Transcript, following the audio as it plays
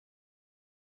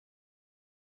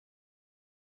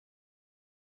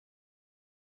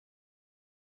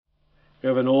We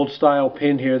have an old style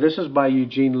pin here. This is by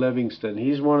Eugene Livingston.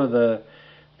 He's one of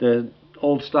the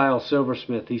old style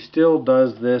silversmith. He still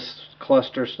does this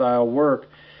cluster style work,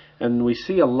 and we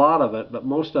see a lot of it, but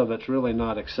most of it's really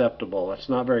not acceptable. It's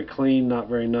not very clean, not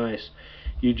very nice.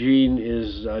 Eugene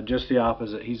is just the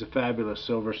opposite. He's a fabulous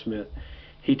silversmith.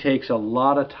 He takes a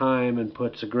lot of time and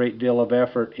puts a great deal of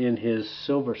effort in his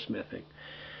silversmithing.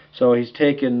 So he's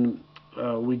taken,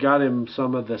 we got him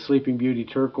some of the Sleeping Beauty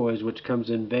turquoise, which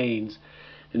comes in veins,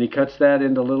 and he cuts that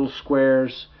into little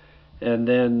squares and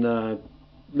then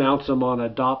mounts them on a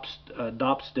dop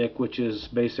stick, which is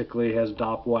basically has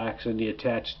dop wax, and you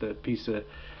attach the piece of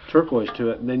turquoise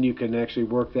to it, and then you can actually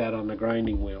work that on the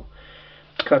grinding wheel.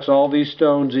 Cuts all these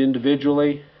stones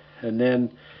individually and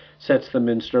then sets them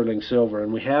in sterling silver,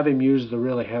 and we have him use the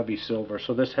really heavy silver,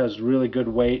 so this has really good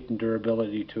weight and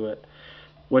durability to it.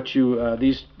 What you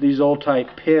these old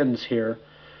type pins here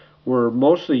were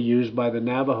mostly used by the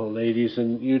Navajo ladies,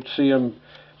 and you'd see them,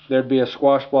 there'd be a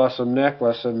squash blossom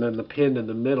necklace and then the pin in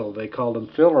the middle. They called them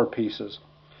filler pieces,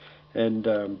 and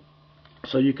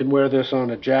so you can wear this on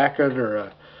a jacket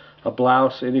or a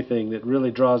blouse, anything that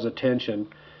really draws attention.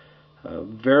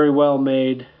 Very well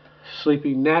made,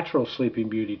 natural Sleeping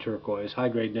Beauty turquoise, high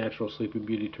grade natural Sleeping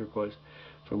Beauty turquoise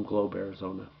from Globe,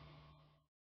 Arizona.